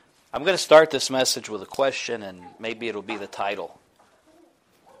I'm going to start this message with a question, and maybe it'll be the title.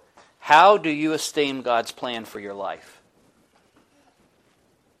 How do you esteem God's plan for your life?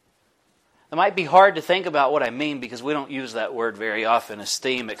 It might be hard to think about what I mean because we don't use that word very often,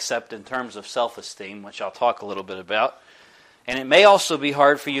 esteem, except in terms of self-esteem, which I'll talk a little bit about. And it may also be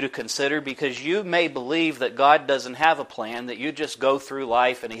hard for you to consider because you may believe that God doesn't have a plan, that you just go through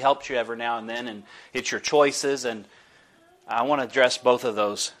life and He helps you every now and then and it's your choices. And I want to address both of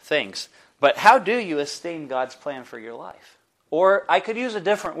those things. But how do you esteem God's plan for your life? Or I could use a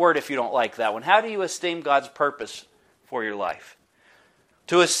different word if you don't like that one. How do you esteem God's purpose for your life?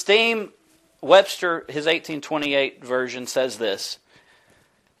 To esteem, Webster, his 1828 version says this.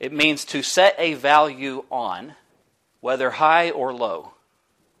 It means to set a value on, whether high or low.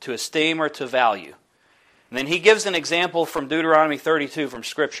 To esteem or to value. And then he gives an example from Deuteronomy 32 from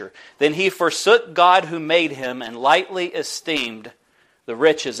Scripture. Then he forsook God who made him and lightly esteemed the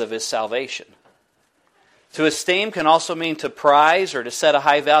riches of his salvation. To esteem can also mean to prize or to set a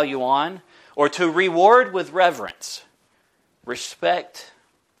high value on, or to reward with reverence, respect,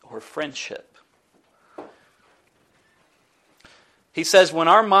 or friendship. He says, when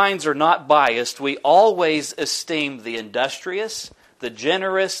our minds are not biased, we always esteem the industrious, the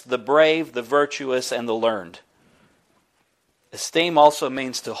generous, the brave, the virtuous, and the learned. Esteem also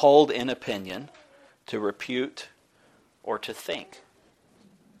means to hold in opinion, to repute, or to think.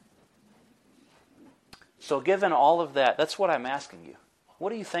 So given all of that, that's what I'm asking you.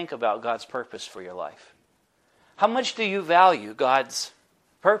 What do you think about God's purpose for your life? How much do you value God's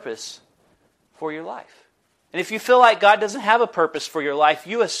purpose for your life? And if you feel like God doesn't have a purpose for your life,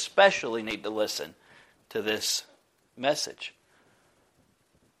 you especially need to listen to this message.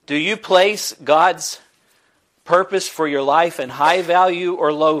 Do you place God's purpose for your life in high value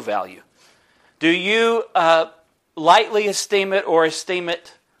or low value? Do you lightly esteem it or esteem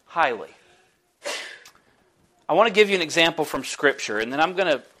it highly? I want to give you an example from Scripture, and then I'm going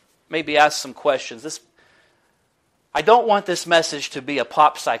to maybe ask some questions. I don't want this message to be a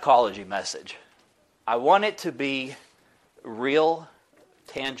pop psychology message. I want it to be real,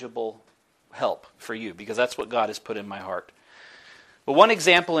 tangible help for you, because that's what God has put in my heart. But one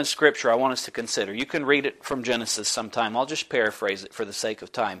example in Scripture I want us to consider. You can read it from Genesis sometime. I'll just paraphrase it for the sake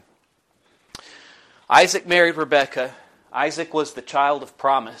of time. Isaac married Rebekah. Isaac was the child of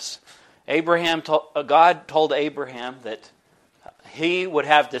promise. God told Abraham that he would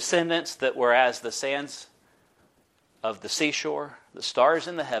have descendants that were as the sands of the seashore, the stars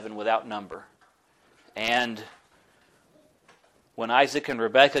in the heaven without number. And when Isaac and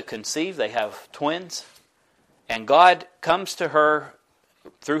Rebekah conceive, they have twins. And God comes to her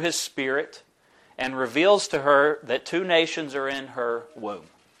through His Spirit and reveals to her that two nations are in her womb.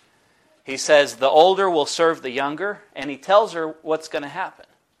 He says the older will serve the younger, and He tells her what's going to happen.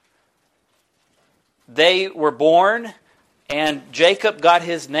 They were born, and Jacob got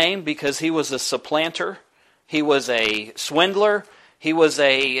his name because he was a supplanter. He was a swindler. He was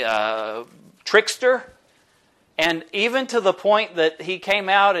a trickster. And even to the point that he came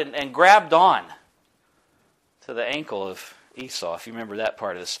out and grabbed on to the ankle of Esau, if you remember that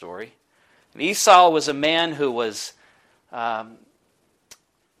part of the story. And Esau was a man who was,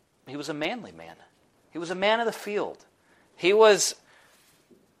 he was a manly man. He was a man of the field. He was,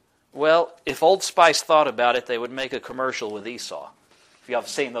 well, if Old Spice thought about it, they would make a commercial with Esau. If you have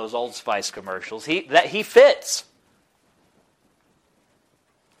seen those Old Spice commercials, he fits.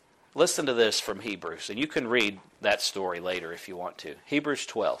 Listen to this from Hebrews, and you can read that story later if you want to. Hebrews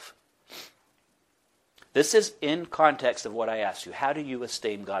 12. This is in context of what I asked you. How do you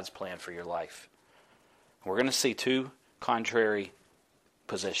esteem God's plan for your life? We're going to see two contrary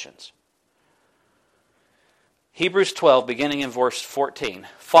positions. Hebrews 12, beginning in verse 14.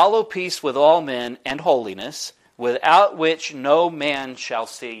 Follow peace with all men and holiness, without which no man shall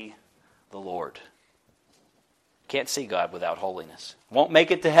see the Lord. Can't see God without holiness. Won't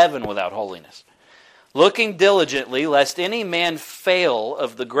make it to heaven without holiness. Looking diligently, lest any man fail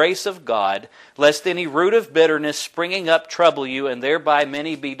of the grace of God, lest any root of bitterness springing up trouble you, and thereby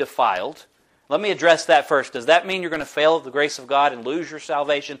many be defiled. Let me address that first. Does that mean you're going to fail of the grace of God and lose your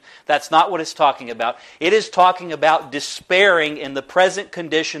salvation? That's not what it's talking about. It is talking about despairing in the present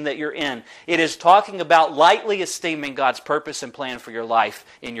condition that you're in. It is talking about lightly esteeming God's purpose and plan for your life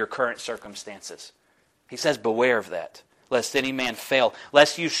in your current circumstances. He says, beware of that, lest any man fail,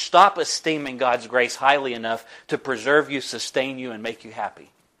 lest you stop esteeming God's grace highly enough to preserve you, sustain you, and make you happy.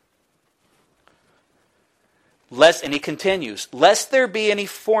 And he continues, lest there be any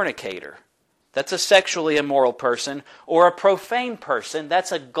fornicator, that's a sexually immoral person, or a profane person,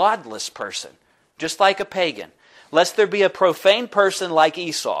 that's a godless person, just like a pagan. Lest there be a profane person like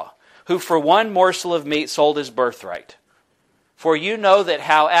Esau, who for one morsel of meat sold his birthright. For you know that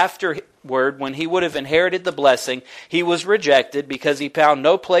how afterward, when he would have inherited the blessing, he was rejected because he found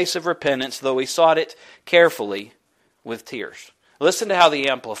no place of repentance, though he sought it carefully with tears. Listen to how the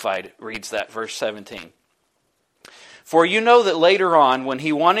Amplified reads that, verse 17. For you know that later on, when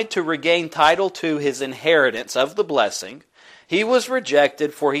he wanted to regain title to his inheritance of the blessing, he was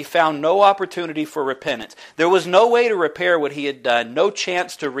rejected, for he found no opportunity for repentance. There was no way to repair what he had done, no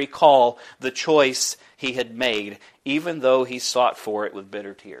chance to recall the choice he had made, even though he sought for it with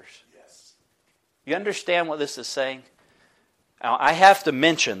bitter tears. Yes. You understand what this is saying? Now, I have to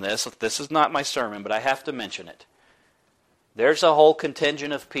mention this. This is not my sermon, but I have to mention it. There's a whole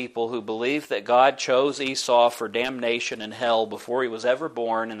contingent of people who believe that God chose Esau for damnation and hell before he was ever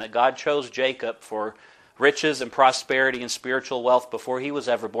born, and that God chose Jacob for riches and prosperity and spiritual wealth before he was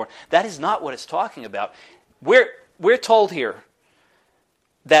ever born. That is not what it's talking about. We're told here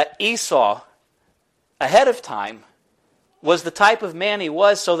that Esau, ahead of time, was the type of man he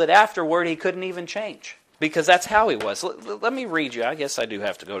was, so that afterward he couldn't even change. Because that's how he was. Let me read you. I guess I do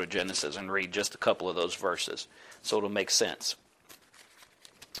have to go to Genesis and read just a couple of those verses, so it'll make sense.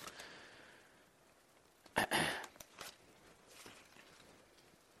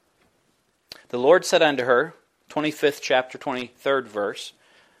 The Lord said unto her, 25th chapter, 23rd verse,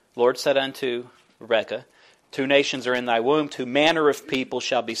 the Lord said unto Rebekah, 2 nations are in thy womb, 2 manner of people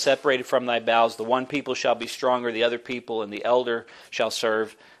shall be separated from thy bowels. The one people shall be stronger, the other people, and the elder shall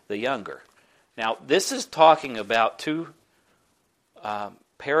serve the younger. Now, this is talking about 2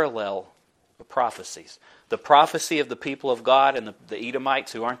 parallel prophecies. The prophecy of the people of God and the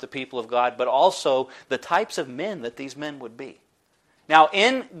Edomites who aren't the people of God, but also the types of men that these men would be. Now,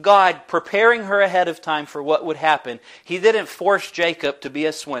 in God preparing her ahead of time for what would happen, He didn't force Jacob to be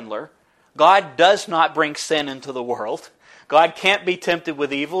a swindler. God does not bring sin into the world. God can't be tempted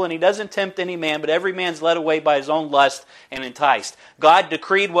with evil, and He doesn't tempt any man, but every man's led away by his own lust and enticed. God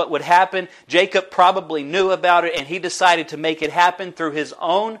decreed what would happen. Jacob probably knew about it, and he decided to make it happen through his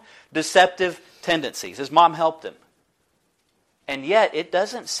own deceptive tendencies. His mom helped him. And yet, it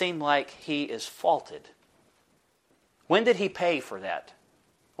doesn't seem like he is faulted. When did he pay for that?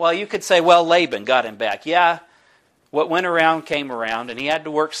 Well, you could say, well, Laban got him back. Yeah, what went around came around, and he had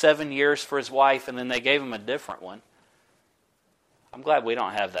to work 7 years for his wife, and then they gave him a different one. I'm glad we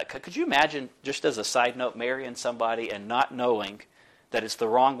don't have that. Could you imagine, just as a side note, marrying somebody and not knowing that it's the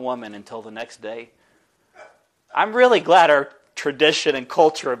wrong woman until the next day? I'm really glad our tradition and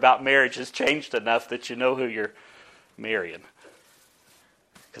culture about marriage has changed enough that you know who you're marrying.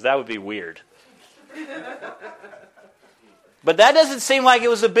 Because that would be weird. But that doesn't seem like it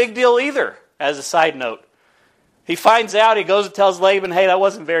was a big deal either, as a side note. He finds out, he goes and tells Laban, hey, that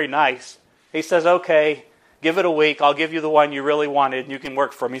wasn't very nice. He says, okay, give it a week, I'll give you the one you really wanted, and you can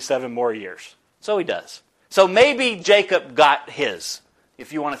work for me 7 more years. So he does. So maybe Jacob got his,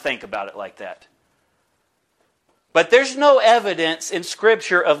 if you want to think about it like that. But there's no evidence in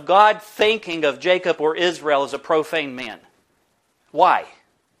Scripture of God thinking of Jacob or Israel as a profane man. Why?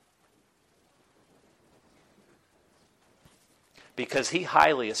 Because he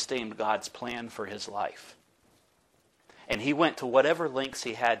highly esteemed God's plan for his life. And he went to whatever lengths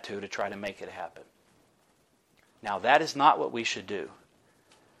he had to try to make it happen. Now, that is not what we should do.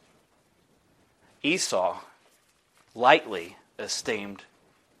 Esau lightly esteemed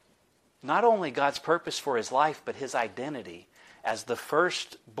not only God's purpose for his life, but his identity as the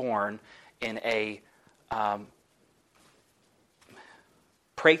firstborn in a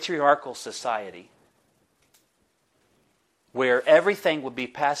patriarchal society where everything would be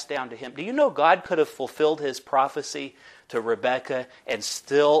passed down to him. Do you know God could have fulfilled His prophecy to Rebekah and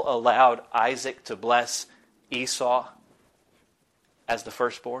still allowed Isaac to bless Esau as the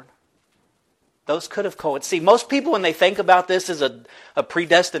firstborn? Those could have coincided. See, most people, when they think about this as a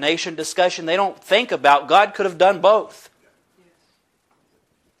predestination discussion, they don't think about God could have done both.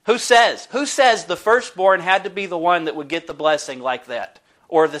 Who says the firstborn had to be the one that would get the blessing like that?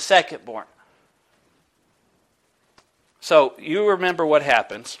 Or the secondborn? So, you remember what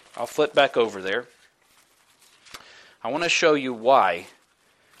happens. I'll flip back over there. I want to show you why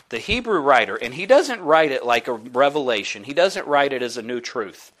the Hebrew writer, and he doesn't write it like a revelation. He doesn't write it as a new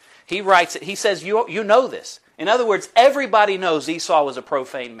truth. He writes it, he says, you know this. In other words, everybody knows Esau was a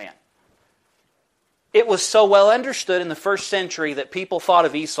profane man. It was so well understood in the first century that people thought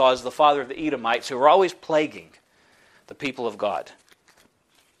of Esau as the father of the Edomites, who were always plaguing the people of God.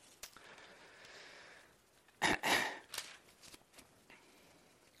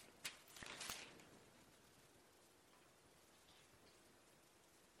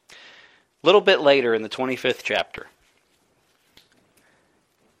 A little bit later in the 25th chapter,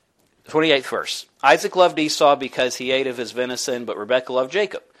 28th verse. Isaac loved Esau because he ate of his venison, but Rebekah loved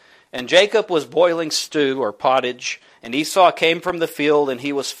Jacob. And Jacob was boiling stew or pottage, and Esau came from the field, and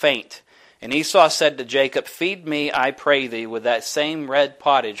he was faint. And Esau said to Jacob, Feed me, I pray thee, with that same red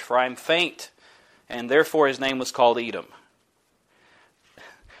pottage, for I am faint. And therefore his name was called Edom.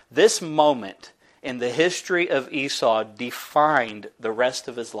 This moment in the history of Esau defined the rest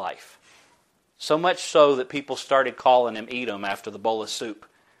of his life. So much so that people started calling him Edom after the bowl of soup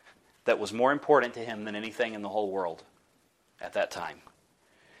that was more important to him than anything in the whole world at that time.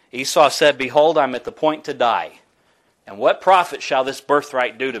 Esau said, Behold, I'm at the point to die, and what profit shall this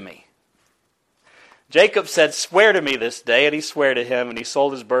birthright do to me? Jacob said, Swear to me this day, and he sware to him, and he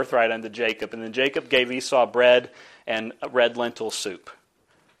sold his birthright unto Jacob. And then Jacob gave Esau bread and red lentil soup.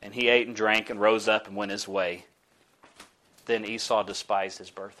 And he ate and drank and rose up and went his way. Then Esau despised his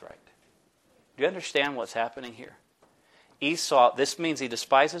birthright. Do you understand what's happening here? Esau, this means he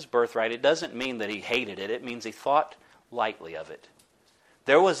despised his birthright. It doesn't mean that he hated it. It means he thought lightly of it.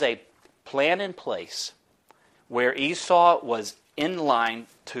 There was a plan in place where Esau was in line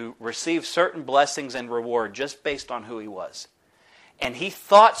to receive certain blessings and reward just based on who he was. And he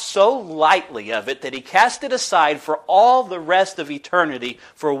thought so lightly of it that he cast it aside for all the rest of eternity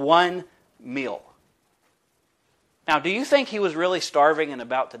for one meal. Now, do you think he was really starving and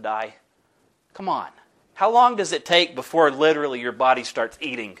about to die? Come on. How long does it take before literally your body starts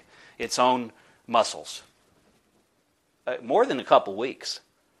eating its own muscles? More than a couple weeks.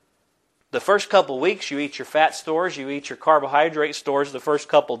 The first couple weeks you eat your fat stores, you eat your carbohydrate stores the first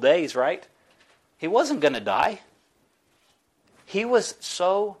couple days, right? He wasn't going to die. He was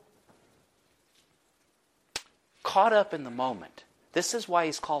so caught up in the moment. This is why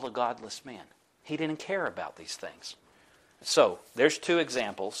he's called a godless man. He didn't care about these things. So, there's two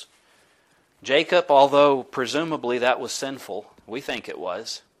examples. Jacob, although presumably that was sinful, we think it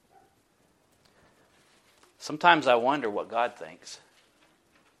was. Sometimes I wonder what God thinks.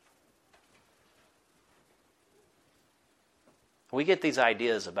 We get these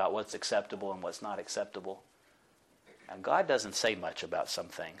ideas about what's acceptable and what's not acceptable. And God doesn't say much about some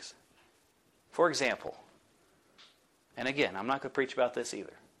things. For example, and again, I'm not going to preach about this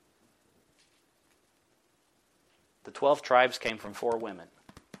either. The 12 tribes came from 4 women.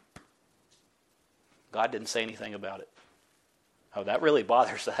 God didn't say anything about it. Oh, that really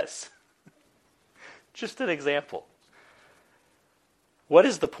bothers us. Just an example. What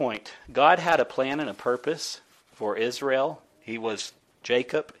is the point? God had a plan and a purpose for Israel. He was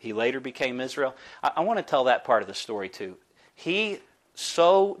Jacob. He later became Israel. I want to tell that part of the story too. He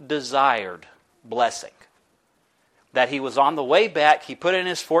so desired blessing that he was on the way back. He put in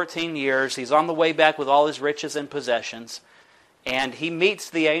his 14 years. He's on the way back with all his riches and possessions. And he meets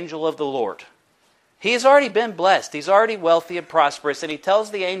the angel of the Lord. He's already been blessed. He's already wealthy and prosperous. And he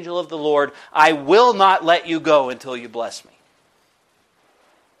tells the angel of the Lord, I will not let you go until you bless me.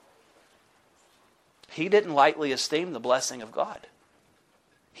 He didn't lightly esteem the blessing of God.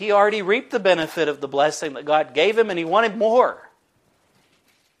 He already reaped the benefit of the blessing that God gave him, and he wanted more.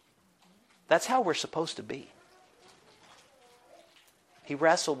 That's how we're supposed to be. He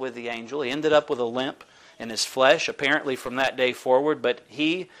wrestled with the angel. He ended up with a limp in his flesh, apparently from that day forward, but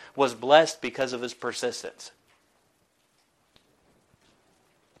he was blessed because of his persistence.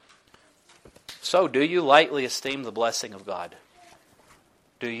 So, do you lightly esteem the blessing of God?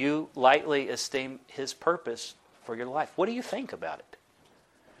 Do you lightly esteem His purpose for your life? What do you think about it?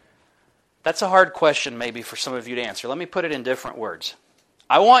 That's a hard question maybe for some of you to answer. Let me put it in different words.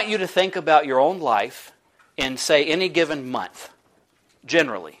 I want you to think about your own life in, say, any given month,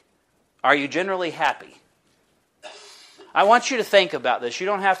 generally. Are you generally happy? I want you to think about this. You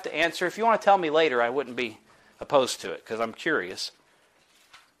don't have to answer. If you want to tell me later, I wouldn't be opposed to it because I'm curious.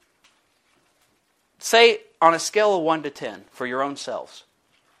 Say on a scale of 1 to 10 for your own selves.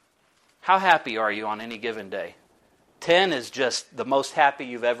 How happy are you on any given day? 10 is just the most happy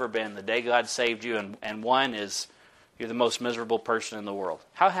you've ever been, the day God saved you, and 1 is you're the most miserable person in the world.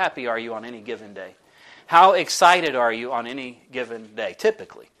 How happy are you on any given day? How excited are you on any given day,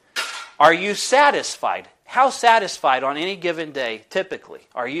 typically? Are you satisfied? How satisfied on any given day, typically,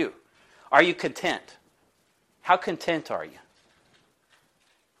 are you? Are you content? How content are you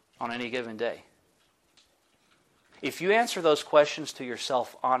on any given day? If you answer those questions to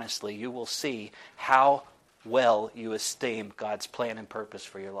yourself honestly, you will see how well you esteem God's plan and purpose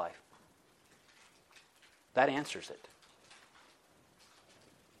for your life. That answers it.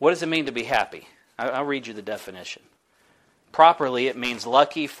 What does it mean to be happy? I'll read you the definition. Properly, it means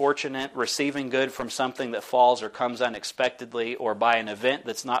lucky, fortunate, receiving good from something that falls or comes unexpectedly or by an event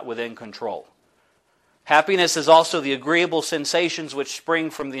that's not within control. Happiness is also the agreeable sensations which spring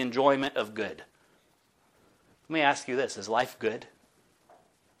from the enjoyment of good. Let me ask you this. Is life good?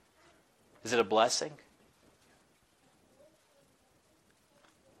 Is it a blessing?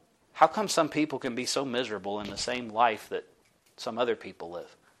 How come some people can be so miserable in the same life that some other people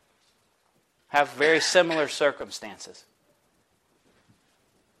live? Have very similar circumstances.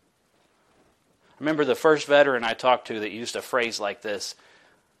 I remember the first veteran I talked to that used a phrase like this.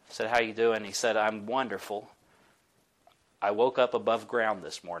 I said, "How you doing?" He said, "I'm wonderful. I woke up above ground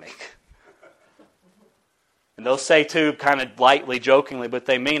this morning." And they'll say too, kind of lightly, jokingly, but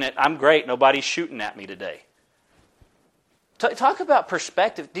they mean it, "I'm great. Nobody's shooting at me today." Talk about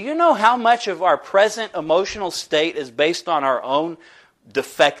perspective. Do you know how much of our present emotional state is based on our own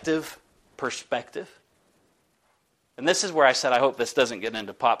defective perspective? And this is where I said I hope this doesn't get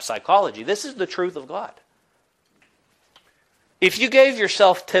into pop psychology. This is the truth of God. If you gave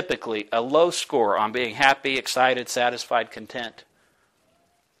yourself typically a low score on being happy, excited, satisfied, content,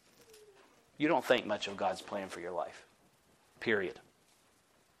 you don't think much of God's plan for your life. Period.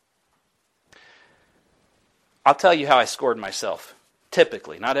 I'll tell you how I scored myself.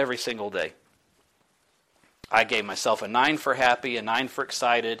 Typically, not every single day. I gave myself a 9 for happy, a 9 for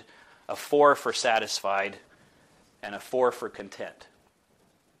excited, a 4 for satisfied, and a 4 for content.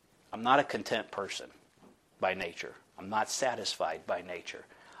 I'm not a content person by nature. I'm not satisfied by nature.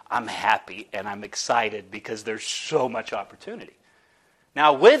 I'm happy and I'm excited because there's so much opportunity.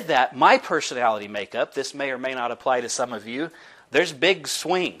 Now with that, my personality makeup, this may or may not apply to some of you, there's big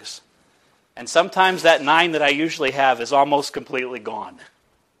swings. And sometimes that 9 that I usually have is almost completely gone.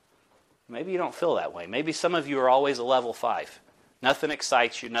 Maybe you don't feel that way. Maybe some of you are always a level 5. Nothing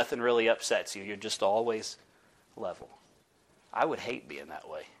excites you, nothing really upsets you. You're just always level. I would hate being that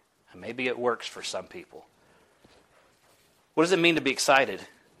way. And maybe it works for some people. What does it mean to be excited?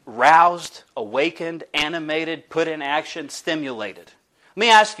 Roused, awakened, animated, put in action, stimulated. Let me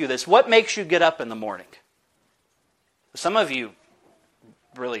ask you this. What makes you get up in the morning? Some of you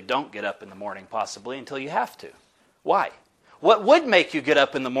really don't get up in the morning possibly until you have to. Why? What would make you get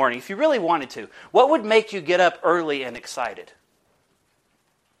up in the morning if you really wanted to? What would make you get up early and excited?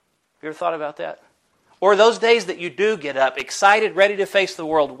 Have you ever thought about that? Or those days that you do get up excited, ready to face the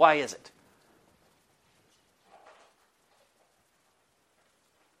world, why is it?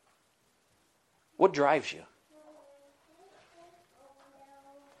 What drives you?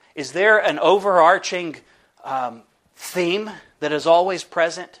 Is there an overarching theme that is always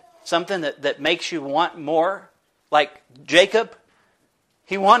present? Something that makes you want more? Like Jacob,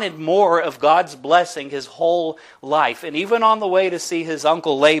 he wanted more of God's blessing his whole life. And even on the way to see his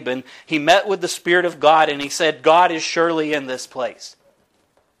uncle Laban, he met with the Spirit of God and he said, "God is surely in this place."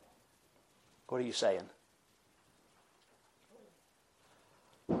 What are you saying?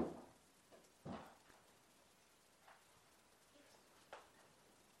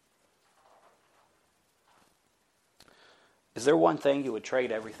 Is there one thing you would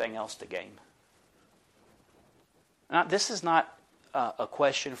trade everything else to gain? Now, this is not a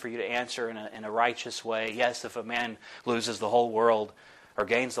question for you to answer in a righteous way. Yes, if a man loses the whole world or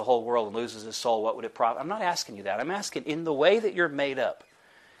gains the whole world and loses his soul, what would it profit? I'm not asking you that. I'm asking in the way that you're made up,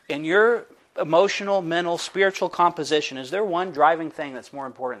 in your emotional, mental, spiritual composition, is there one driving thing that's more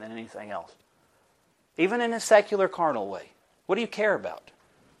important than anything else? Even in a secular, carnal way. What do you care about?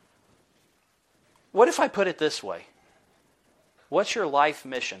 What if I put it this way? What's your life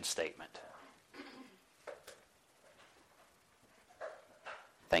mission statement?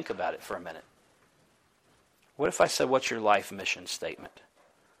 Think about it for a minute. What if I said, what's your life mission statement?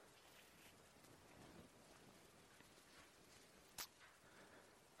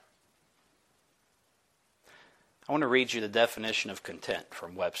 I want to read you the definition of content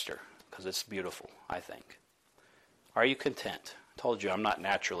from Webster, because it's beautiful, I think. Are you content? I told you I'm not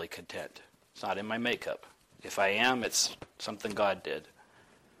naturally content. It's not in my makeup. If I am, it's something God did.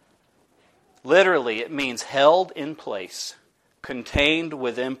 Literally, it means held in place, contained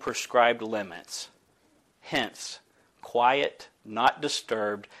within prescribed limits. Hence, quiet, not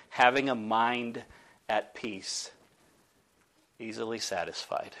disturbed, having a mind at peace, easily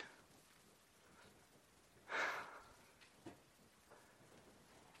satisfied.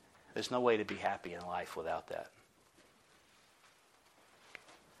 There's no way to be happy in life without that.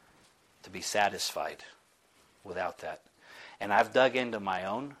 To be satisfied without that. And I've dug into my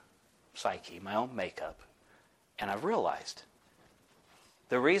own psyche, my own makeup, and I've realized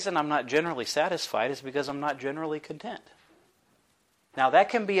the reason I'm not generally satisfied is because I'm not generally content. Now that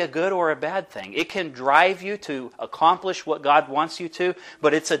can be a good or a bad thing. It can drive you to accomplish what God wants you to,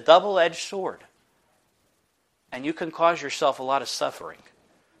 but it's a double-edged sword. And you can cause yourself a lot of suffering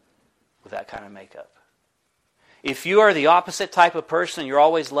with that kind of makeup. If you are the opposite type of person, you're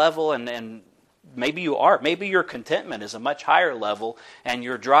always level, and maybe you are. Maybe your contentment is a much higher level, and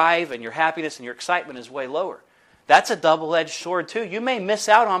your drive and your happiness and your excitement is way lower. That's a double-edged sword too. You may miss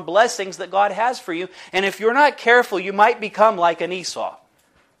out on blessings that God has for you, and if you're not careful, you might become like an Esau,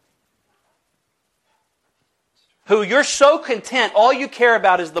 who you're so content, all you care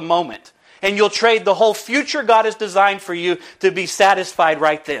about is the moment, and you'll trade the whole future God has designed for you to be satisfied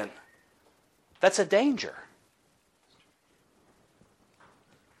right then. That's a danger.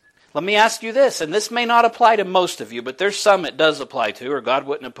 Let me ask you this, and this may not apply to most of you, but there's some it does apply to, or God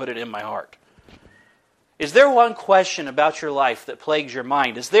wouldn't have put it in my heart. Is there one question about your life that plagues your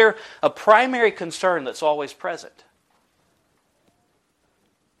mind? Is there a primary concern that's always present?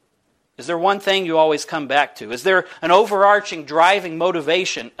 Is there one thing you always come back to? Is there an overarching driving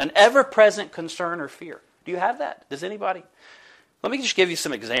motivation, an ever-present concern or fear? Do you have that? Does anybody? Let me just give you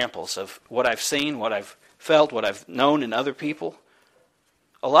some examples of what I've seen, what I've felt, what I've known in other people.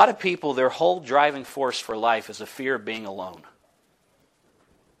 A lot of people, their whole driving force for life is a fear of being alone.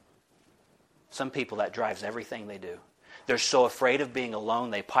 Some people, that drives everything they do. They're so afraid of being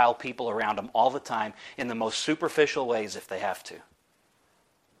alone, they pile people around them all the time in the most superficial ways if they have to.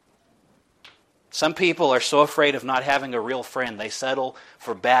 Some people are so afraid of not having a real friend, they settle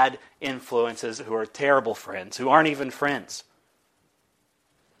for bad influences who are terrible friends, who aren't even friends.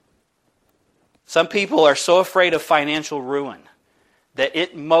 Some people are so afraid of financial ruin that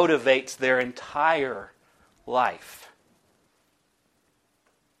it motivates their entire life.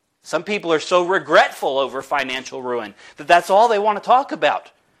 Some people are so regretful over financial ruin that that's all they want to talk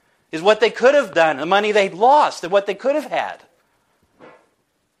about, is what they could have done, the money they'd lost, and what they could have had.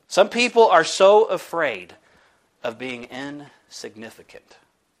 Some people are so afraid of being insignificant.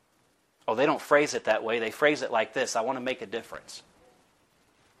 Oh, they don't phrase it that way. They phrase it like this: I want to make a difference.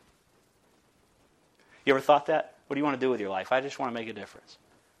 You ever thought that? What do you want to do with your life? I just want to make a difference.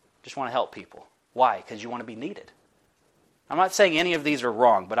 Just want to help people. Why? Because you want to be needed. I'm not saying any of these are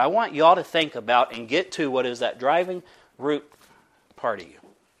wrong, but I want you all to think about and get to what is that driving root part of you.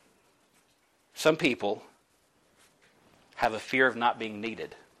 Some people have a fear of not being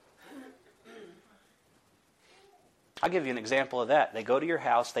needed. I'll give you an example of that. They go to your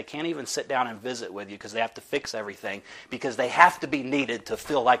house, they can't even sit down and visit with you because they have to fix everything because they have to be needed to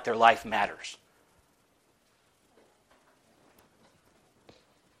feel like their life matters.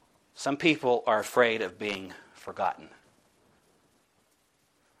 Some people are afraid of being forgotten.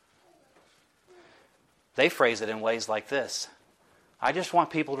 They phrase it in ways like this: I just want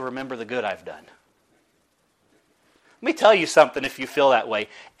people to remember the good I've done. Let me tell you something if you feel that way.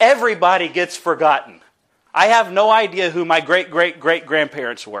 Everybody gets forgotten. I have no idea who my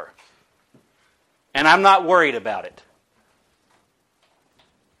great-great-great-grandparents were. And I'm not worried about it.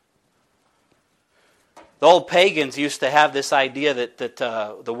 The old pagans used to have this idea that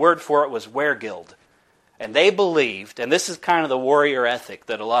the word for it was weregild. And they believed, and this is kind of the warrior ethic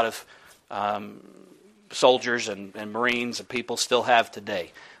that a lot of soldiers and Marines and people still have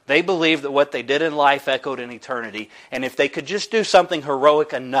today. They believed that what they did in life echoed in eternity, and if they could just do something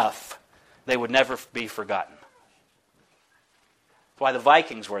heroic enough, they would never be forgotten. That's why the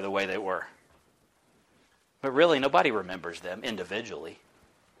Vikings were the way they were. But really, nobody remembers them individually.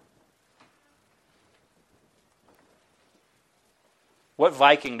 What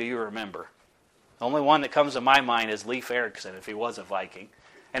Viking do you remember? The only one that comes to my mind is Leif Erikson, if he was a Viking.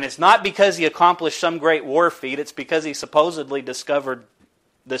 And it's not because he accomplished some great war feat, it's because he supposedly discovered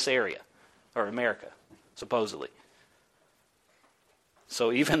this area, or America, supposedly.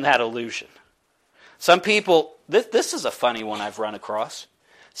 So even that illusion. Some people, this is a funny one I've run across.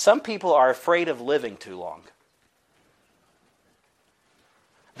 Some people are afraid of living too long.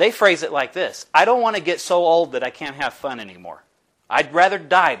 They phrase it like this: I don't want to get so old that I can't have fun anymore. I'd rather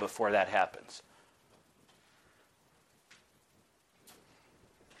die before that happens.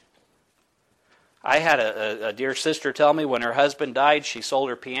 I had a dear sister tell me when her husband died, she sold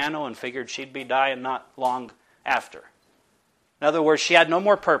her piano and figured she'd be dying not long after. In other words, she had no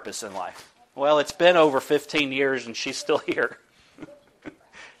more purpose in life. Well, it's been over 15 years and she's still here.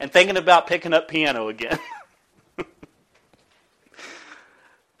 And thinking about picking up piano again.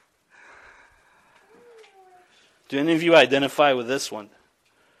 Do any of you identify with this one?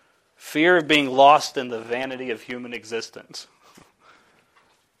 Fear of being lost in the vanity of human existence.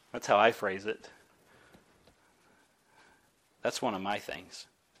 That's how I phrase it. That's one of my things.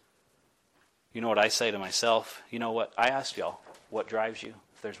 You know what I say to myself? You know what? I asked y'all, what drives you?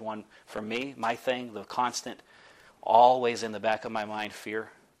 If there's one, for me, my thing, the constant, always in the back of my mind,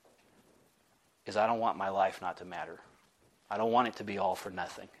 fear, is I don't want my life not to matter. I don't want it to be all for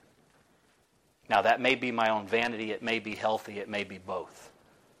nothing. Now, that may be my own vanity, it may be healthy, it may be both.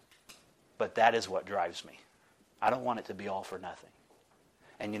 But that is what drives me. I don't want it to be all for nothing.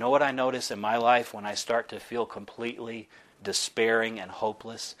 And you know what I notice in my life when I start to feel completely despairing and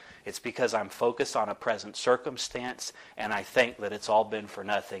hopeless? It's because I'm focused on a present circumstance and I think that it's all been for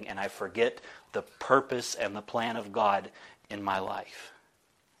nothing, and I forget the purpose and the plan of God in my life.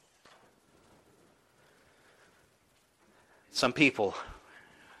 Some people,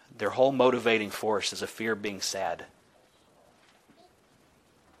 their whole motivating force is a fear of being sad.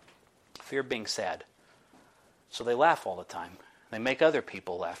 Fear of being sad. So they laugh all the time. They make other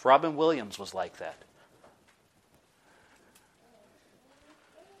people laugh. Robin Williams was like that.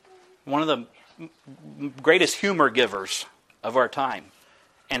 One of the greatest humor givers of our time.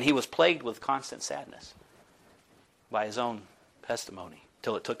 And he was plagued with constant sadness by his own testimony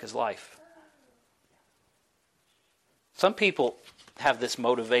till it took his life. Some people have this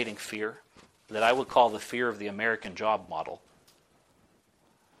motivating fear that I would call the fear of the American job model.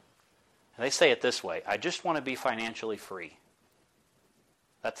 And they say it this way: I just want to be financially free.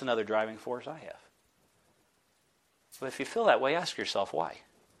 That's another driving force I have. But if you feel that way, ask yourself why.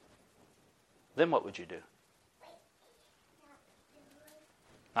 Then what would you do?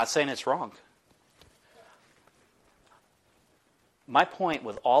 Not saying it's wrong. My point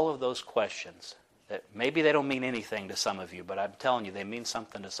with all of those questions, that maybe they don't mean anything to some of you, but I'm telling you, they mean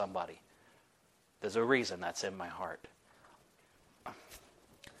something to somebody. There's a reason that's in my heart.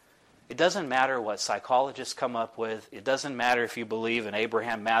 It doesn't matter what psychologists come up with. It doesn't matter if you believe in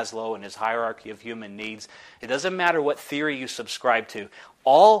Abraham Maslow and his hierarchy of human needs. It doesn't matter what theory you subscribe to.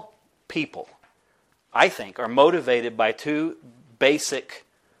 All people, I think, are motivated by two basic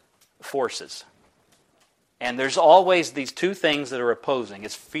forces. And there's always these two things that are opposing.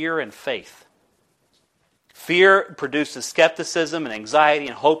 It's fear and faith. Fear produces skepticism and anxiety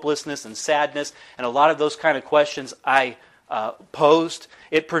and hopelessness and sadness, and a lot of those kind of questions I posed.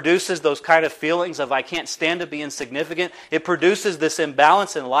 It produces those kind of feelings of I can't stand to be insignificant. It produces this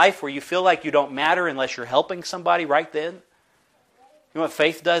imbalance in life where you feel like you don't matter unless you're helping somebody right then. You know what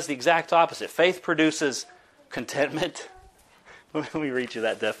faith does? The exact opposite. Faith produces contentment. Let me read you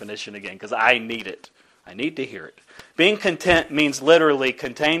that definition again because I need it. I need to hear it. Being content means literally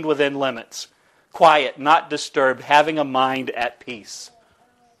contained within limits. Quiet, not disturbed, having a mind at peace.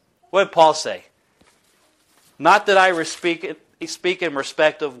 What did Paul say? Not that I speak in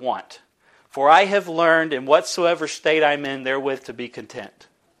respect of want, for I have learned in whatsoever state I'm in therewith to be content.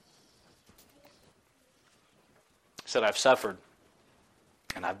 He said, I've suffered,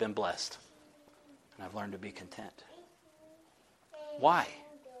 and I've been blessed, and I've learned to be content. Why?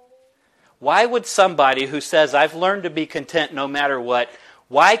 Why would somebody who says, I've learned to be content no matter what,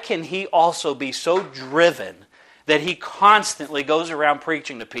 why can he also be so driven that he constantly goes around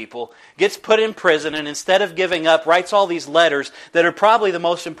preaching to people, gets put in prison, and instead of giving up, writes all these letters that are probably the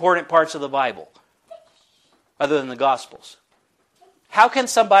most important parts of the Bible, other than the Gospels? How can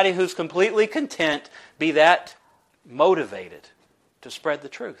somebody who's completely content be that motivated to spread the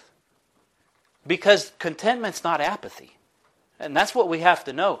truth? Because contentment's not apathy. And that's what we have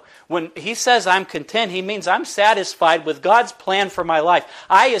to know. When he says I'm content, he means I'm satisfied with God's plan for my life.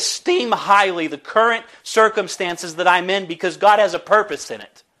 I esteem highly the current circumstances that I'm in because God has a purpose in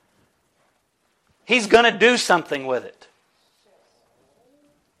it. He's going to do something with it.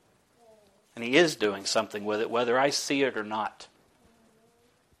 And He is doing something with it, whether I see it or not.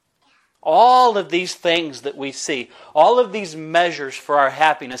 All of these things that we see, all of these measures for our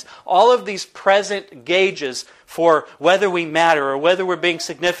happiness, all of these present gauges for whether we matter or whether we're being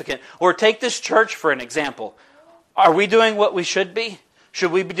significant. Or take this church for an example. Are we doing what we should be?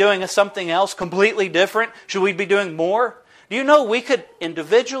 Should we be doing something else completely different? Should we be doing more? Do you know we could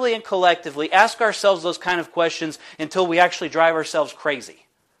individually and collectively ask ourselves those kind of questions until we actually drive ourselves crazy?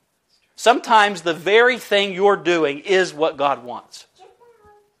 Sometimes the very thing you're doing is what God wants.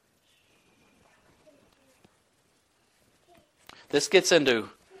 This gets into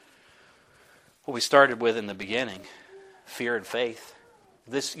what we started with in the beginning, fear and faith.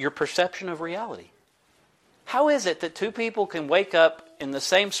 Your perception of reality. How is it that two people can wake up in the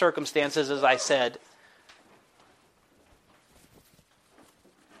same circumstances as I said,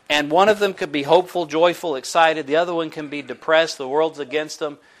 and one of them could be hopeful, joyful, excited, the other one can be depressed, the world's against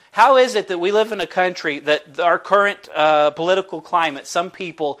them? How is it that we live in a country that our current political climate, some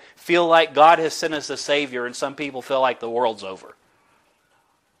people feel like God has sent us a Savior and some people feel like the world's over?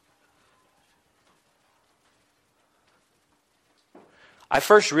 I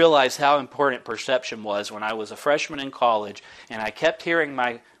first realized how important perception was when I was a freshman in college, and I kept hearing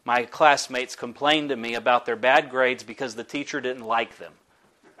my classmates complain to me about their bad grades because the teacher didn't like them.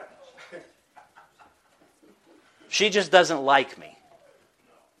 She just doesn't like me.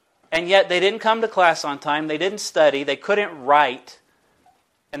 And yet they didn't come to class on time, they didn't study, they couldn't write,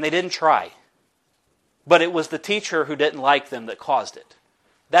 and they didn't try. But it was the teacher who didn't like them that caused it.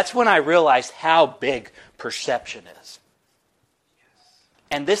 That's when I realized how big perception is.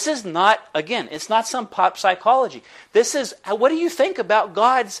 And this is not, again, it's not some pop psychology. This is, what do you think about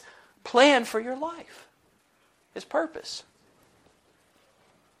God's plan for your life? His purpose.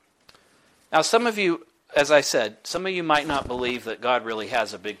 Now, some of you, as I said, some of you might not believe that God really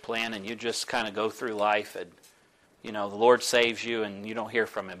has a big plan, and you just kind of go through life and, the Lord saves you and you don't hear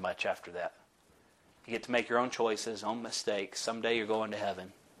from Him much after that. You get to make your own choices, own mistakes. Someday you're going to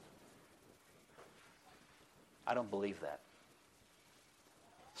heaven. I don't believe that.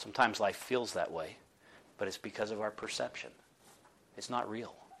 Sometimes life feels that way, but it's because of our perception. It's not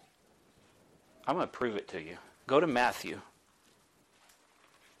real. I'm going to prove it to you. Go to Matthew.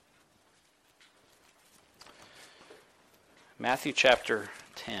 Matthew chapter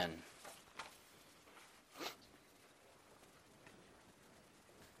 10.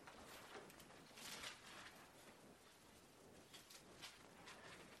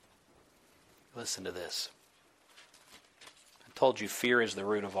 Listen to this. I told you fear is the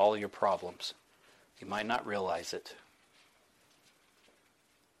root of all your problems. You might not realize it.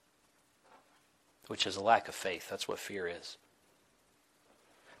 Which is a lack of faith. That's what fear is.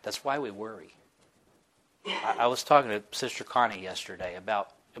 That's why we worry. I was talking to Sister Connie yesterday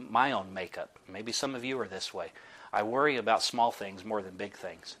about my own makeup. Maybe some of you are this way. I worry about small things more than big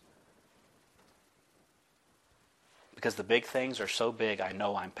things. Because the big things are so big, I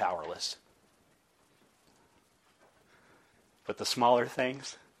know I'm powerless. But the smaller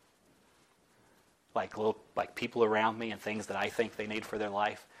things, like people around me and things that I think they need for their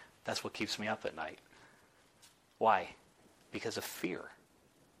life, that's what keeps me up at night. Why? Because of fear.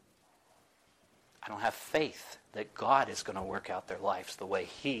 I don't have faith that God is going to work out their lives the way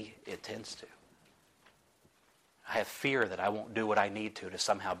He intends to. I have fear that I won't do what I need to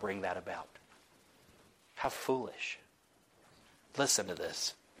somehow bring that about. How foolish. Listen to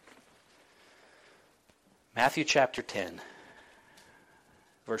this. Matthew chapter 10,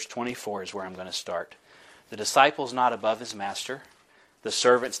 verse 24 is where I'm going to start. The disciple's not above his master. The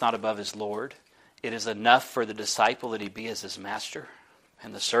servant's not above his Lord. It is enough for the disciple that he be as his master,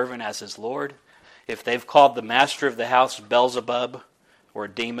 and the servant as his Lord. If they've called the master of the house Beelzebub, or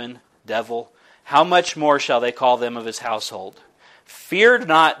demon, devil, how much more shall they call them of his household? Fear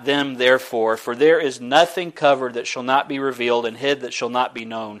not them, therefore, for there is nothing covered that shall not be revealed, and hid that shall not be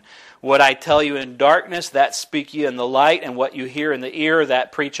known. What I tell you in darkness, that speak ye in the light, and what you hear in the ear,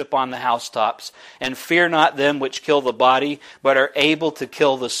 that preach upon the housetops. And fear not them which kill the body, but are able to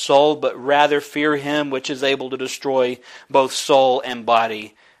kill the soul, but rather fear Him which is able to destroy both soul and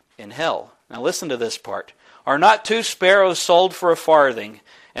body in hell. Now listen to this part. Are not 2 sparrows sold for a farthing,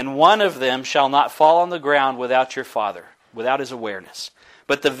 and one of them shall not fall on the ground without your Father, without His awareness?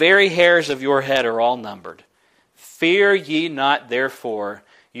 But the very hairs of your head are all numbered. Fear ye not, therefore,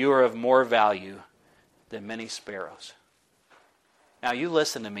 you are of more value than many sparrows. Now you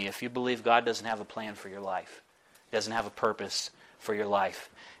listen to me. If you believe God doesn't have a plan for your life, doesn't have a purpose for your life,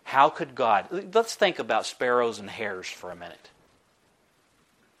 how could God... Let's think about sparrows and hares for a minute.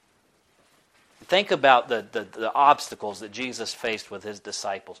 Think about the obstacles that Jesus faced with His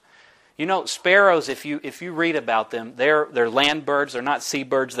disciples. You know, sparrows, if you read about them, they're land birds, they're not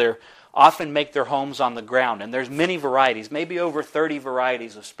seabirds, they're often make their homes on the ground. And there's many varieties, maybe over 30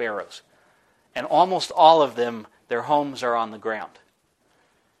 varieties of sparrows. And almost all of them, their homes are on the ground.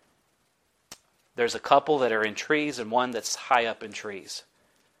 There's a couple that are in trees and one that's high up in trees.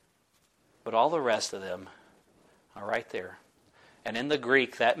 But all the rest of them are right there. And in the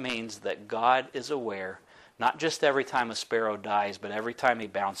Greek, that means that God is aware, not just every time a sparrow dies, but every time he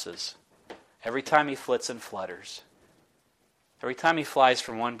bounces, every time he flits and flutters, every time he flies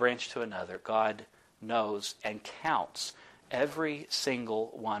from one branch to another. God knows and counts every single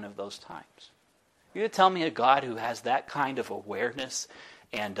one of those times. You tell me a God who has that kind of awareness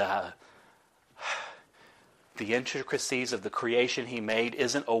and the intricacies of the creation He made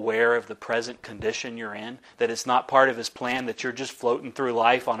isn't aware of the present condition you're in, that it's not part of His plan, that you're just floating through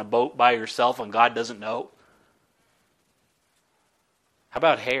life on a boat by yourself and God doesn't know? How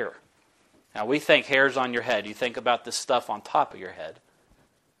about hair? Now we think hair's on your head. You think about this stuff on top of your head.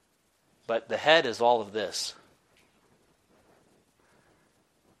 But the head is all of this.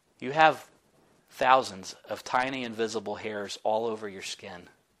 You have thousands of tiny invisible hairs all over your skin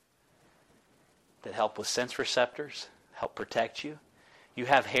that help with sense receptors, help protect you. You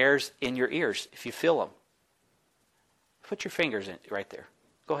have hairs in your ears if you feel them. Put your fingers in right there.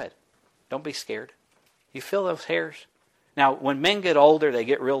 Go ahead. Don't be scared. You feel those hairs? Now, when men get older, they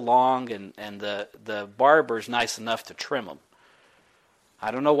get real long, and the barber's nice enough to trim them.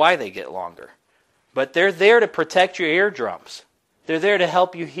 I don't know why they get longer. But they're there to protect your eardrums. They're there to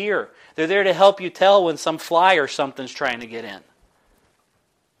help you hear. They're there to help you tell when some fly or something's trying to get in.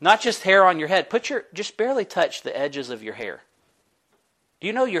 Not just hair on your head. Just barely touch the edges of your hair. Do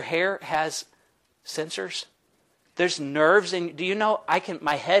you know your hair has sensors? There's nerves in. Do you know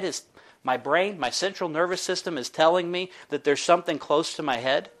my brain, my central nervous system is telling me that there's something close to my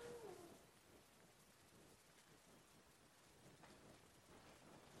head?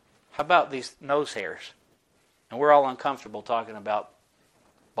 How about these nose hairs? And we're all uncomfortable talking about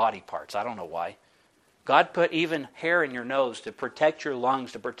body parts. I don't know why. God put even hair in your nose to protect your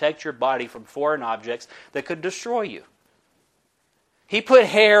lungs, to protect your body from foreign objects that could destroy you. He put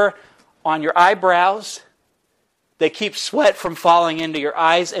hair on your eyebrows that keep sweat from falling into your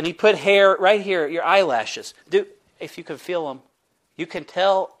eyes, and He put hair right here at your eyelashes. If you can feel them, you can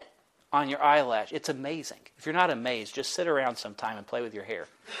tell on your eyelash. It's amazing. If you're not amazed, just sit around sometime and play with your hair.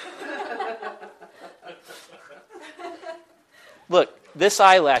 Look, this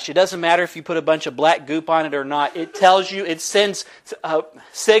eyelash, it doesn't matter if you put a bunch of black goop on it or not. It tells you, it sends a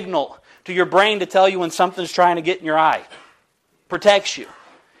signal to your brain to tell you when something's trying to get in your eye. Protects you.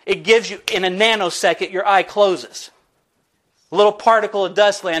 It gives you, in a nanosecond, your eye closes. A little particle of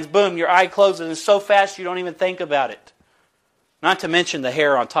dust lands, boom, your eye closes, and so fast you don't even think about it. Not to mention the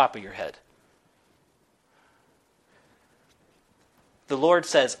hair on top of your head. The Lord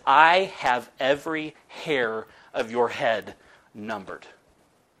says, I have every hair of your head numbered.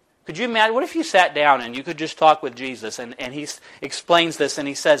 Could you imagine? What if you sat down and you could just talk with Jesus and He explains this and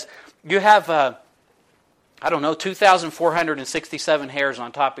He says, you have, 2,467 hairs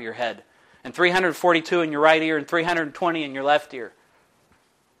on top of your head, and 342 in your right ear and 320 in your left ear,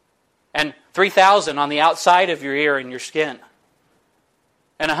 and 3,000 on the outside of your ear and your skin,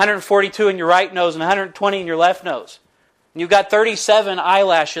 and 142 in your right nose and 120 in your left nose. And you've got 37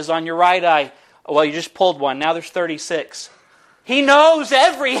 eyelashes on your right eye. Well, you just pulled one. Now there's 36. He knows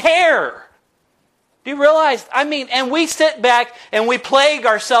every hair. Do you realize? And we sit back and we plague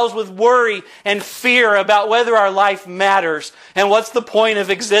ourselves with worry and fear about whether our life matters and what's the point of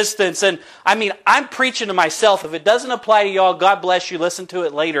existence. And I'm preaching to myself. If it doesn't apply to y'all, God bless you. Listen to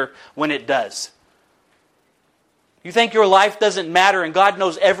it later when it does. You think your life doesn't matter and God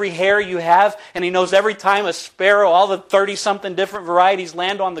knows every hair you have and He knows every time a sparrow, all the 30-something different varieties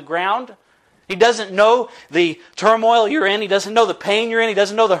land on the ground? He doesn't know the turmoil you're in. He doesn't know the pain you're in. He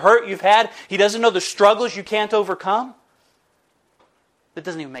doesn't know the hurt you've had. He doesn't know the struggles you can't overcome. That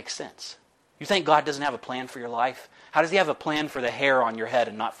doesn't even make sense. You think God doesn't have a plan for your life? How does He have a plan for the hair on your head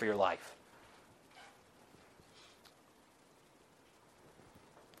and not for your life?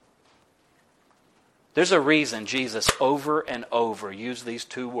 There's a reason Jesus over and over used these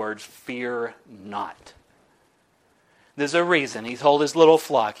two words, fear not. There's a reason. He told His little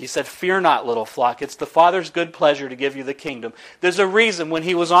flock. He said, fear not, little flock. It's the Father's good pleasure to give you the kingdom. There's a reason when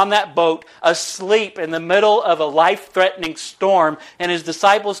He was on that boat, asleep in the middle of a life-threatening storm, and His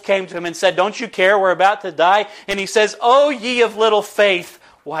disciples came to Him and said, don't you care? We're about to die. And He says, oh, ye of little faith,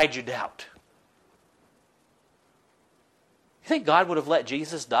 why'd you doubt? You think God would have let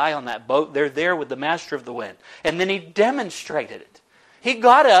Jesus die on that boat? They're there with the master of the wind. And then He demonstrated it. He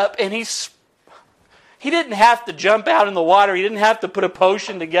got up and He didn't have to jump out in the water. He didn't have to put a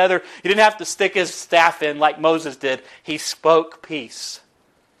potion together. He didn't have to stick His staff in like Moses did. He spoke peace.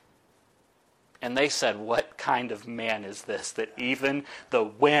 And they said, what kind of man is this that even the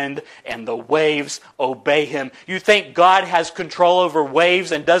wind and the waves obey Him? You think God has control over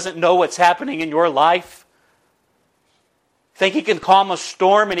waves and doesn't know what's happening in your life? Think He can calm a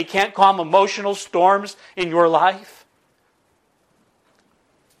storm and He can't calm emotional storms in your life?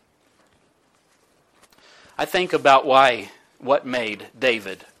 I think about what made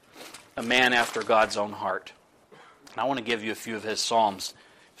David a man after God's own heart. And I want to give you a few of his Psalms,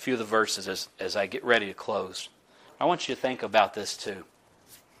 a few of the verses as I get ready to close. I want you to think about this too.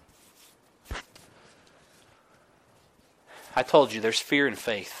 I told you there's fear and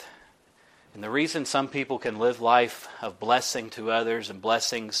faith. And the reason some people can live life of blessing to others and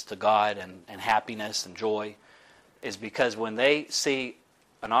blessings to God and happiness and joy is because when they see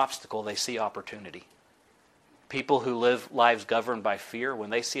an obstacle, they see opportunity. People who live lives governed by fear, when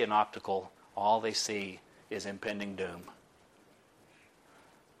they see an obstacle, all they see is impending doom.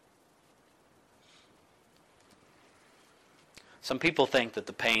 Some people think that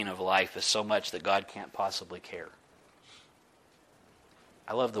the pain of life is so much that God can't possibly care.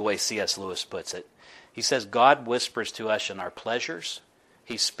 I love the way C.S. Lewis puts it. He says, God whispers to us in our pleasures.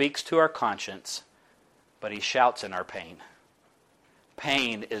 He speaks to our conscience. but He shouts in our pain.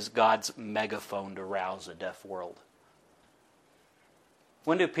 Pain is God's megaphone to rouse a deaf world.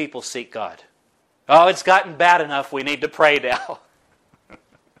 When do people seek God? Oh, it's gotten bad enough, we need to pray now.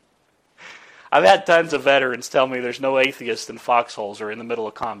 I've had tons of veterans tell me there's no atheists in foxholes or in the middle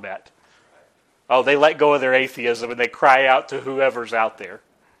of combat. Oh, they let go of their atheism and they cry out to whoever's out there.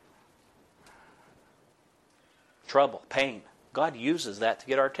 Trouble, pain. God uses that to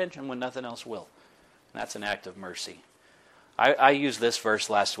get our attention when nothing else will. And that's an act of mercy. I used this verse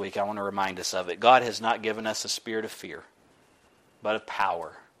last week. I want to remind us of it. God has not given us a spirit of fear, but of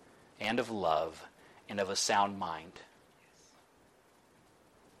power and of love and of a sound mind.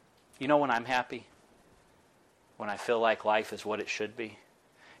 You know when I'm happy? When I feel like life is what it should be?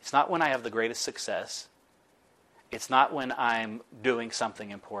 It's not when I have the greatest success. It's not when I'm doing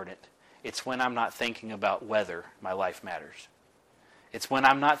something important. It's when I'm not thinking about whether my life matters. It's when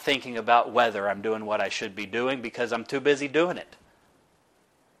I'm not thinking about whether I'm doing what I should be doing because I'm too busy doing it.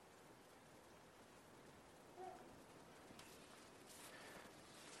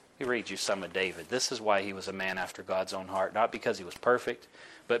 Let me read you some of David. This is why he was a man after God's own heart. Not because he was perfect,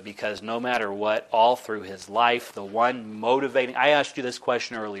 but because no matter what, all through his life, the one motivating... I asked you this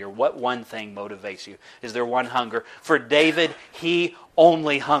question earlier. What one thing motivates you? Is there one hunger? For David, he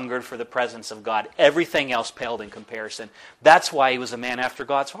only hungered for the presence of God. Everything else paled in comparison. That's why he was a man after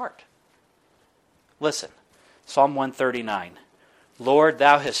God's heart. Listen, Psalm 139. Lord,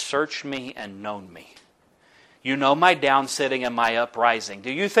 thou hast searched me and known me. You know my downsitting and my uprising.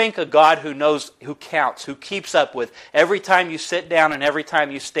 Do you think a God who knows, who counts, who keeps up with every time you sit down and every time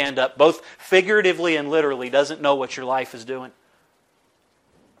you stand up, both figuratively and literally, doesn't know what your life is doing?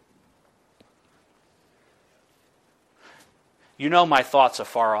 You know my thoughts are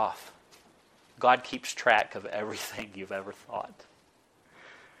far off. God keeps track of everything you've ever thought.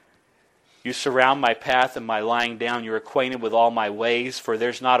 You surround my path and my lying down. You're acquainted with all my ways, for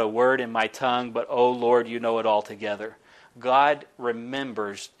there's not a word in my tongue, but, oh Lord, you know it altogether. God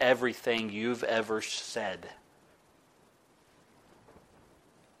remembers everything you've ever said.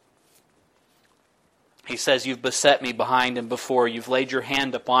 He says, you've beset me behind and before. You've laid your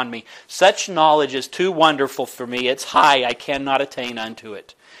hand upon me. Such knowledge is too wonderful for me. It's high. I cannot attain unto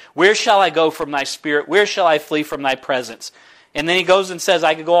it. Where shall I go from thy spirit? Where shall I flee from thy presence? And then he goes and says,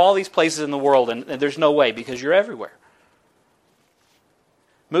 I could go all these places in the world, and there's no way because you're everywhere.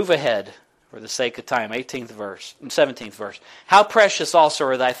 Move ahead for the sake of time. 17th verse. How precious also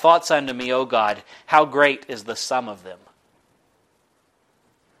are thy thoughts unto me, O God. How great is the sum of them.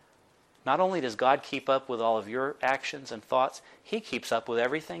 Not only does God keep up with all of your actions and thoughts, He keeps up with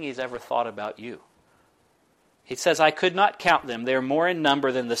everything He's ever thought about you. He says, I could not count them. They are more in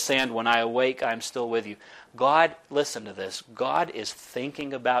number than the sand. When I awake, I am still with you. God, listen to this. God is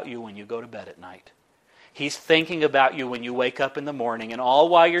thinking about you when you go to bed at night. He's thinking about you when you wake up in the morning. And all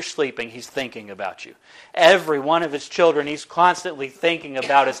while you're sleeping, He's thinking about you. Every one of His children, He's constantly thinking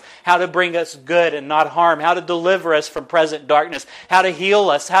about us. How to bring us good and not harm. How to deliver us from present darkness. How to heal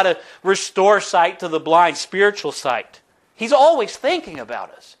us. How to restore sight to the blind. Spiritual sight. He's always thinking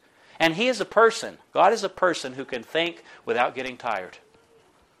about us. And He is a person. God is a person who can think without getting tired.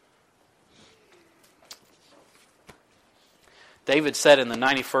 David said in the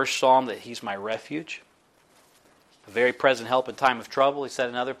 91st Psalm that He's my refuge, a very present help in time of trouble. He said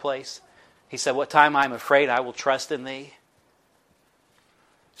in another place, he said, what time I am afraid, I will trust in Thee. He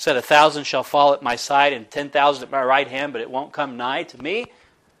said, 1,000 shall fall at my side and 10,000 at my right hand, but it won't come nigh to me.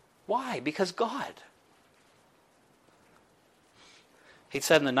 Why? Because God. He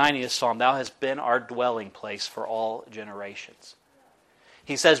said in the 90th Psalm, Thou hast been our dwelling place for all generations.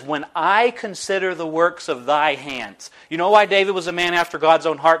 He says, when I consider the works of Thy hands. You know why David was a man after God's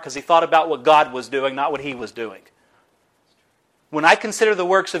own heart? Because he thought about what God was doing, not what he was doing. When I consider the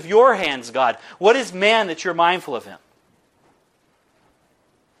works of Your hands, God, what is man that You're mindful of him?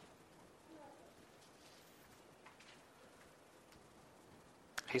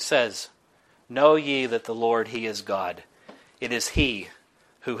 He says, know ye that the Lord, He is God. It is He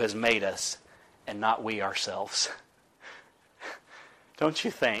who has made us, and not we ourselves. Don't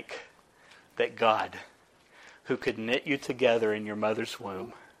you think that God, who could knit you together in your mother's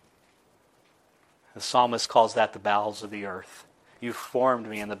womb, the psalmist calls that the bowels of the earth. You formed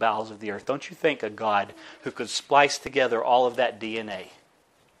me in the bowels of the earth. Don't you think a God who could splice together all of that DNA?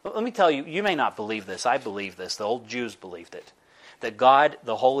 Let me tell you, you may not believe this. I believe this. The old Jews believed it. That God,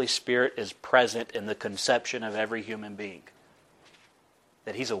 the Holy Spirit, is present in the conception of every human being.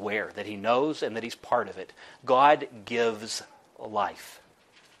 That He's aware, that He knows, and that He's part of it. God gives life.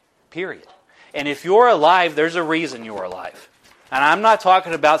 Period. And if you're alive, there's a reason you're alive. And I'm not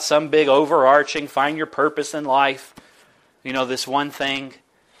talking about some big overarching, find your purpose in life, this one thing.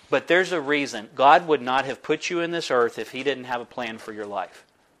 But there's a reason. God would not have put you in this earth if He didn't have a plan for your life.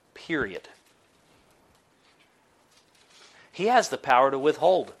 Period. He has the power to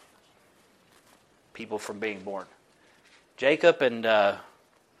withhold people from being born. Jacob and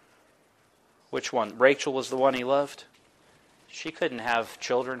which one? Rachel was the one he loved. She couldn't have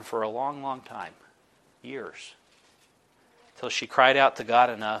children for a long, long time. Years. Till she cried out to God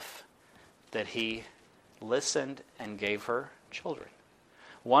enough that He listened and gave her children.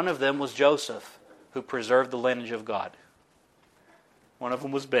 One of them was Joseph, who preserved the lineage of God. One of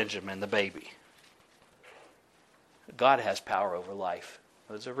them was Benjamin, the baby. God has power over life.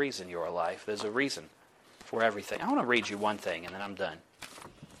 There's a reason you're alive. There's a reason for everything. I want to read you one thing, and then I'm done.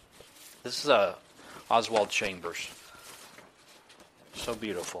 This is Oswald Chambers. So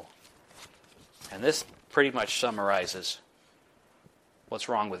beautiful. And this pretty much summarizes what's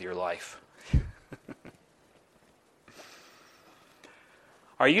wrong with your life.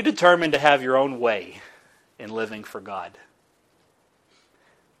 Are you determined to have your own way in living for God?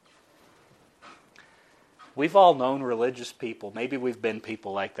 We've all known religious people. Maybe we've been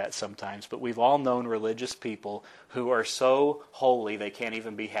people like that sometimes, but we've all known religious people who are so holy they can't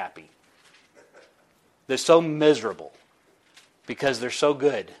even be happy. They're so miserable because they're so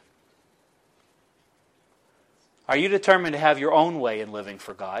good. Are you determined to have your own way in living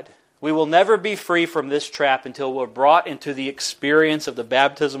for God? We will never be free from this trap until we're brought into the experience of the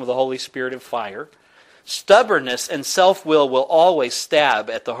baptism of the Holy Spirit of fire. Stubbornness and self-will will always stab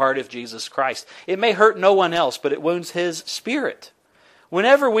at the heart of Jesus Christ. It may hurt no one else, but it wounds His Spirit.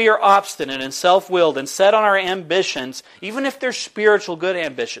 Whenever we are obstinate and self-willed and set on our ambitions, even if they're spiritual good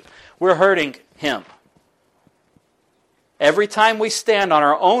ambition, we're hurting Him. Every time we stand on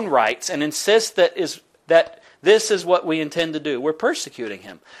our own rights and insist that this is what we intend to do, we're persecuting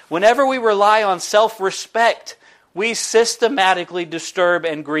Him. Whenever we rely on self-respect, we systematically disturb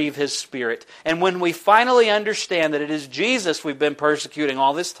and grieve His Spirit. And when we finally understand that it is Jesus we've been persecuting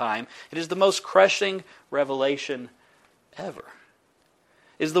all this time, it is the most crushing revelation ever.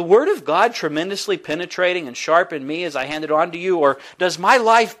 Is the Word of God tremendously penetrating and sharp in me as I hand it on to you, or does my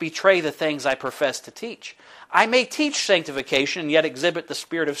life betray the things I profess to teach? I may teach sanctification and yet exhibit the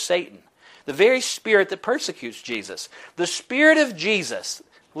spirit of Satan, the very spirit that persecutes Jesus. The Spirit of Jesus,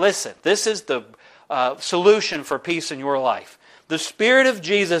 listen, this is the solution for peace in your life. The Spirit of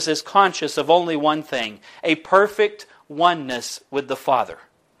Jesus is conscious of only one thing, a perfect oneness with the Father.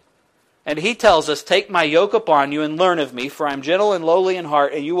 And He tells us, "Take my yoke upon you and learn of me, for I am gentle and lowly in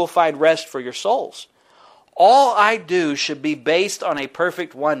heart, and you will find rest for your souls." All I do should be based on a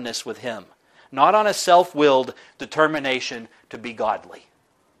perfect oneness with Him, not on a self-willed determination to be godly.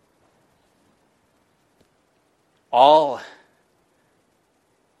 All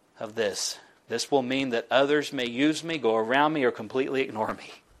of this will mean that others may use me, go around me, or completely ignore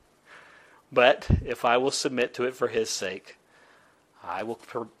me. But if I will submit to it for His sake, I will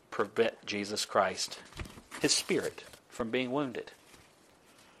prevent Jesus Christ, His Spirit, from being wounded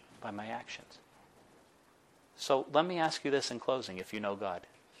by my actions. So let me ask you this in closing, if you know God.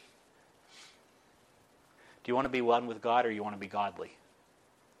 Do you want to be one with God, or do you want to be godly?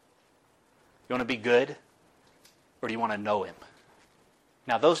 You want to be good, or do you want to know Him?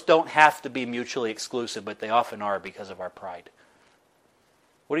 Now, those don't have to be mutually exclusive, but they often are because of our pride.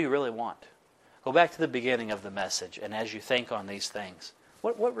 What do you really want? Go back to the beginning of the message, and as you think on these things,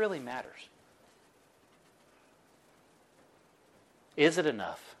 what really matters? Is it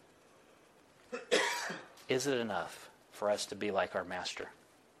enough? Is it enough for us to be like our Master?